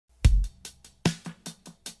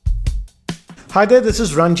Hi there, this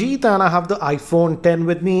is Ranjit and I have the iPhone 10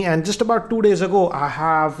 with me, and just about 2 days ago I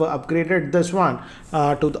have upgraded this one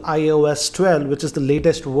to the iOS 12, which is the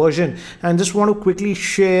latest version, and just want to quickly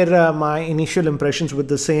share my initial impressions with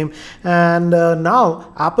the same. And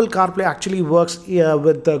now Apple CarPlay actually works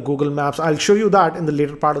with Google Maps. I'll show you that in the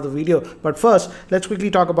later part of the video, but first let's quickly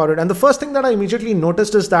talk about it. And the first thing that I immediately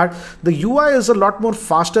noticed is that the UI is a lot more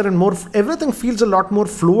faster and everything feels a lot more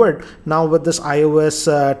fluid now with this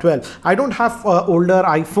iOS 12. I don't have older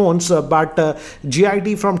iPhones, but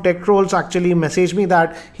GIT from TechTrolls actually messaged me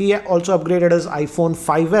that he also upgraded his iPhone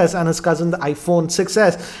 5s and his cousin the iPhone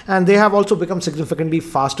 6s, and they have also become significantly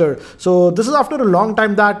faster. So this is after a long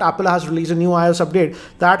time that Apple has released a new iOS update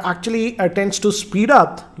that actually tends to speed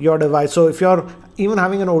up your device. So if you're even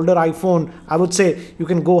having an older iPhone, I would say you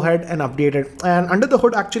can go ahead and update it. And under the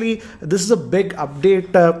hood, actually, this is a big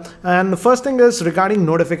update. And the first thing is regarding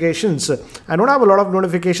notifications. I don't have a lot of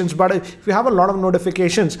notifications, but if you have a lot of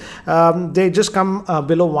notifications, they just come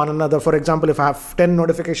below one another. For example, if I have 10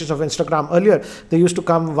 notifications of Instagram earlier, they used to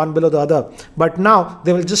come one below the other. But now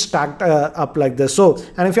they will just stack up like this. So,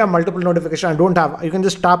 and if you have multiple notifications, I don't have, you can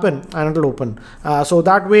just tap in and it'll open. So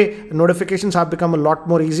that way, notifications have become a lot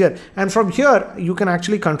more easier. And from here, you can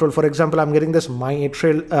actually control. For example, I'm getting this my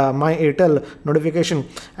Airtel notification.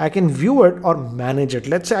 I can view it or manage it.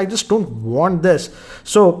 Let's say I just don't want this,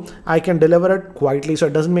 so I can deliver it quietly so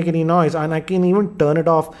it doesn't make any noise, and I can even turn it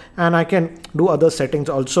off, and I can do other settings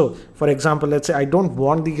also. For example, let's say I don't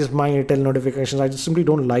want these my Airtel notifications, I just simply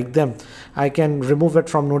don't like them. I can remove it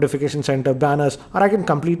from notification center, banners, or I can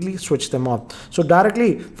completely switch them off. So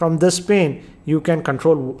directly from this pane, you can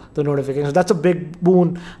control the notifications. That's a big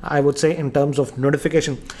boon, I would say, in terms of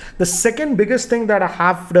notification. The second biggest thing that I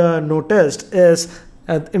have noticed is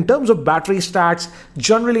in terms of battery stats.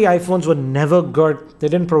 Generally, iPhones were never good. They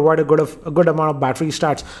didn't provide a good amount of battery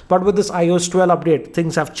stats. But with this iOS 12 update,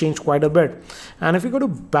 things have changed quite a bit. And if you go to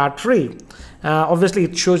battery, obviously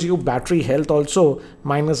it shows you battery health also.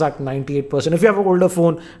 Mine is at 98%. If you have an older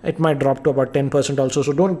phone, it might drop to about 10% also.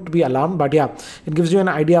 So don't be alarmed. But yeah, it gives you an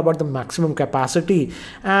idea about the maximum capacity.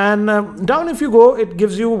 And down if you go, it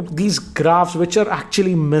gives you these graphs which are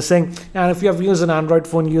actually missing. And if you have used an Android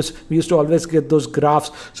phone, we used to always get those graphs.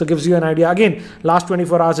 So it gives you an idea. Again, last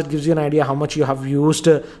 24 hours, it gives you an idea how much you have used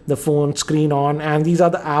the phone screen on. And these are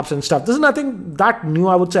the apps and stuff. This is nothing that new,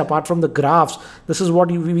 I would say, apart from the graphs. This is what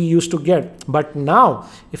we used to get. But now,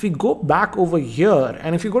 if we go back over here,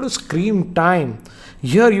 and if you go to screen time,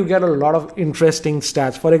 here you get a lot of interesting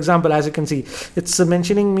stats. For example, as you can see, it's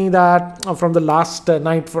mentioning me that from the last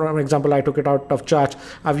night, for example, I took it out of charge.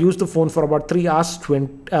 I've used the phone for about 3 hours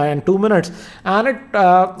and 2 minutes, and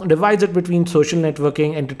it divides it between social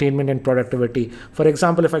networking, entertainment, and productivity. For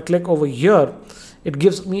example, if I click over here, it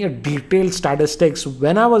gives me a detailed statistics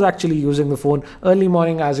when I was actually using the phone. Early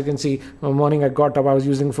morning, as you can see, morning I got up, I was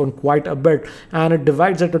using the phone quite a bit, and it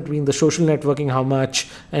divides it between the social networking, how much,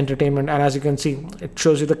 entertainment, and as you can see, it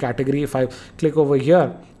shows you the category. If I click over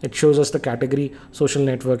here, it shows us the category, social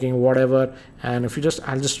networking, whatever. And if you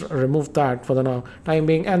I'll just remove that for the now time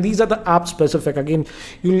being. And these are the app specific. Again,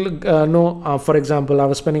 you'll know, for example, I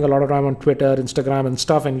was spending a lot of time on Twitter, Instagram, and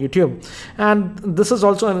stuff, and YouTube. And this is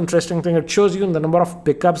also an interesting thing. It shows you the number of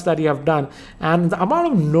pickups that you have done and the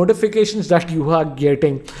amount of notifications that you are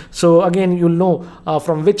getting. So again, you'll know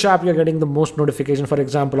from which app you're getting the most notification. For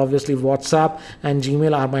example, obviously WhatsApp and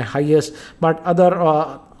Gmail are my highest, but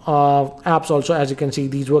other apps also, as you can see,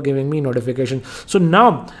 these were giving me notifications. So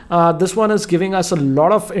now this one is giving us a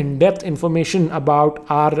lot of in-depth information about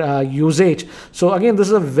our usage. So again, this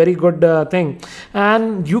is a very good thing.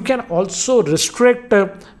 And you can also restrict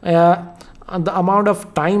the amount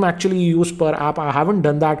of time actually you use per app. I haven't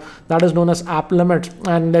done that. That is known as app limit.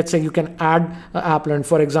 And let's say you can add an app limit.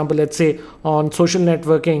 For example, let's say on social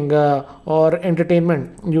networking or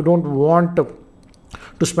entertainment, you don't want to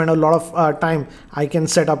spend a lot of time, I can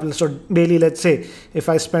set up, so daily, let's say if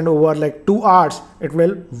I spend over like 2 hours, it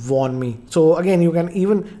will warn me. So again, you can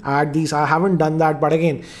even add these. I haven't done that, but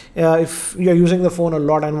again, if you're using the phone a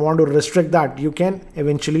lot and want to restrict that, you can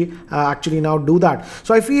eventually actually now do that.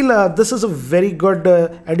 So I feel this is a very good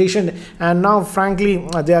addition, and now frankly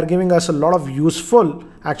they are giving us a lot of useful.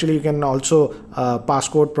 Actually, you can also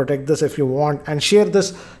passcode protect this if you want, and share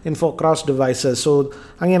this info across devices. So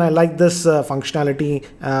again, I like this functionality.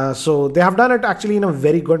 So they have done it actually in a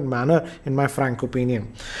very good manner, in my frank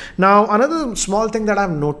opinion. Now, another small thing that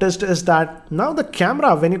I've noticed is that now the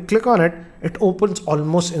camera, when you click on it, it opens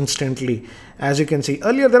almost instantly. As you can see,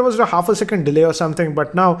 earlier there was a half a second delay or something,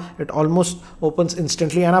 but now it almost opens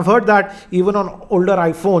instantly. And I've heard that even on older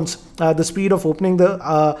iPhones, the speed of opening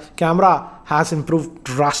the camera has improved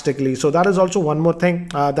drastically. So that is also one more thing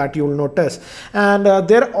that you will notice. And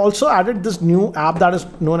they're also added this new app that is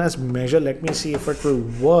known as Measure. Let me see if it will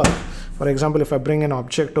work. For example, if I bring an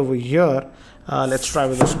object over here, let's try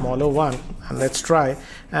with a smaller one, and let's try.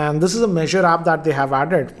 And this is a Measure app that they have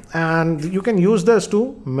added, and you can use this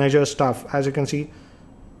to measure stuff. As you can see,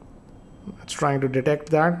 it's trying to detect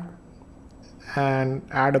that and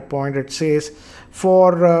add a point. It says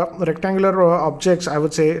for rectangular objects, I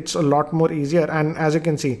would say it's a lot more easier. And as you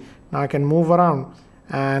can see, now I can move around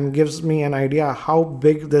and gives me an idea how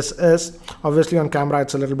big this is. Obviously on camera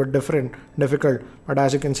it's a little bit difficult, but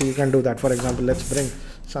as you can see, you can do that. For example, let's bring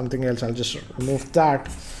something else. I'll just remove that,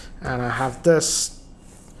 and I have this.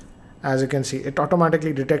 As you can see, it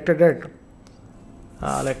automatically detected it.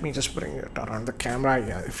 Let me just bring it around the camera.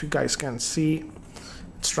 Yeah, if you guys can see,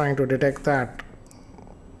 it's trying to detect that.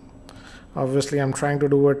 Obviously I'm trying to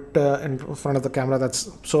do it in front of the camera.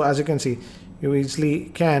 So as you can see, you easily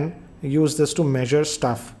can use this to measure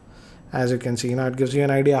stuff. As you can see, now it gives you an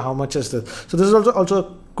idea how much is this. So this is also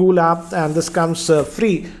a cool app, and this comes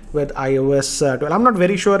free with iOS 12. I'm not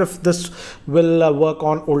very sure if this will work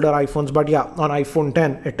on older iPhones, but yeah, on iPhone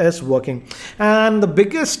 10 it is working. And the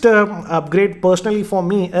biggest upgrade personally for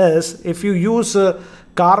me is if you use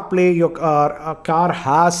CarPlay, your car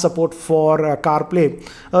has support for CarPlay.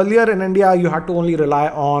 Earlier in India, you had to only rely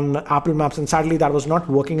on Apple Maps, and sadly that was not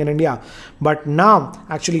working in India. But now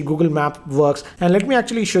actually Google Maps works, and let me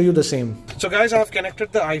actually show you the same. So guys, I've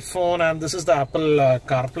connected the iPhone, and this is the Apple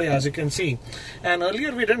CarPlay, as you can see. And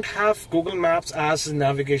earlier we didn't have Google Maps as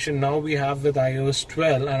navigation. Now we have with iOS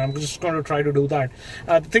 12, and I'm just going to try to do that.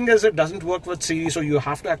 The thing is, it doesn't work with Siri, so you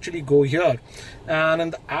have to actually go here, and in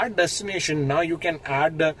the add destination, now you can add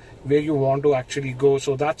where you want to actually go.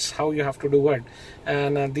 So that's how you have to do it.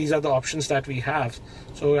 And these are the options that we have.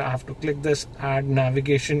 So I have to click this add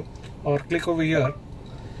navigation, or click over here,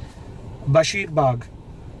 Bashir Bagh.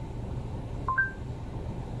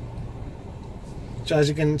 So as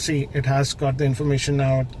you can see, it has got the information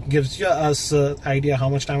now. It gives you us idea how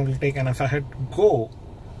much time it will take. And if I hit go,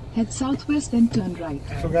 head southwest, then turn right.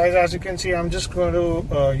 So guys, as you can see, I'm just going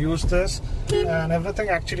to use this, and everything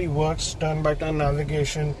actually works, turn by turn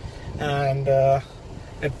navigation, and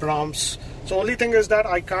it prompts. So only thing is that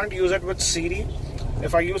I can't use it with Siri.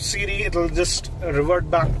 If I use Siri, it'll just revert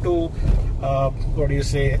back to what do you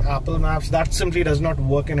say, Apple Maps. That simply does not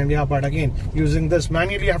work in India. But again, using this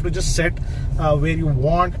manually, you have to just set where you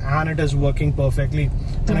want, and it is working perfectly.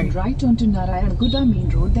 Turn right onto Narayanguda Main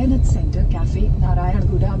Road, then at Center Cafe.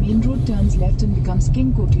 Narayanguda Main Road turns left and becomes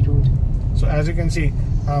King Koti Road. So as you can see,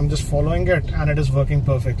 I'm just following it, and it is working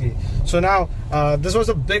perfectly. So now this was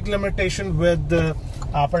a big limitation with the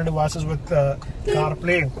Apple devices with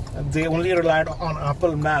CarPlay. They only relied on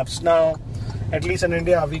Apple Maps. Now at least in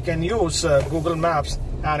India, we can use Google Maps,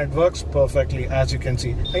 and it works perfectly, as you can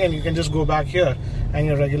see. Again, you can just go back here, and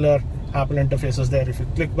your regular Apple interface is there. If you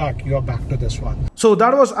click back, you're back to this one. So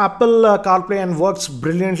that was Apple CarPlay, and works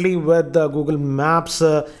brilliantly with Google Maps.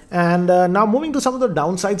 And now moving to some of the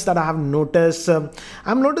downsides that I have noticed.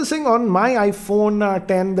 I'm noticing on my iPhone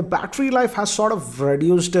 10, the battery life has sort of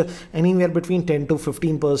reduced anywhere between 10 to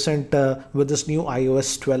 15% with this new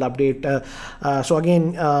iOS 12 update. So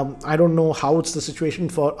again, I don't know how it's the situation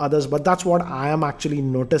for others, but that's what I am actually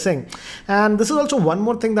noticing. And this is also one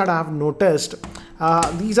more thing that I have noticed.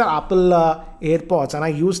 These are Apple AirPods, and I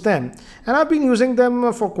use them, and I've been using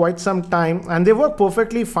them for quite some time, and they work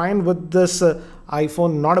perfectly fine with this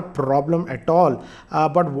iPhone, not a problem at all.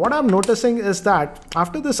 But what I'm noticing is that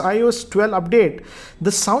after this iOS 12 update,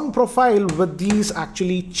 the sound profile with these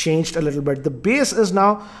actually changed a little bit. The bass is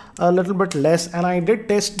now a little bit less, and I did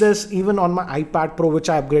test this even on my iPad Pro, which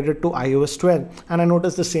I upgraded to iOS 12, and I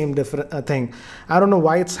noticed the same different thing. I don't know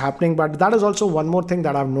why it's happening, but that is also one more thing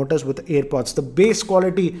that I've noticed with AirPods. The bass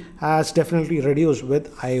quality has definitely reduced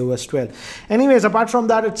with iOS 12. Anyways, apart from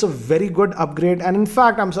that, it's a very good upgrade, and in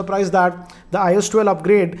fact, I'm surprised that the iOS 12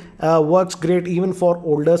 upgrade works great even for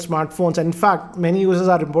older smartphones. And in fact, many users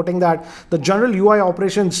are reporting that the general UI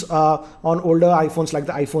operations on older iPhones like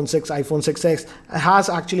the iPhone 6, iPhone 6s has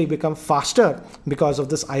actually become faster because of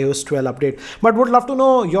this iOS 12 update. But would love to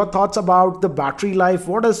know your thoughts about the battery life.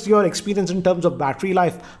 What is your experience in terms of battery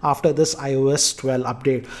life after this iOS 12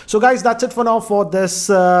 update? So guys, that's it for now for this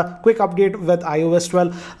quick update with iOS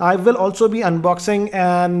 12. I will also be unboxing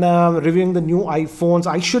and reviewing the new iPhones.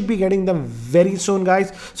 I should be getting them very soon,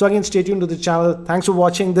 guys. So again, stay tuned to the channel. Thanks for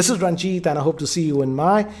watching. This is Ranjit, and I hope to see you in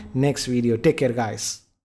my next video. Take care, guys.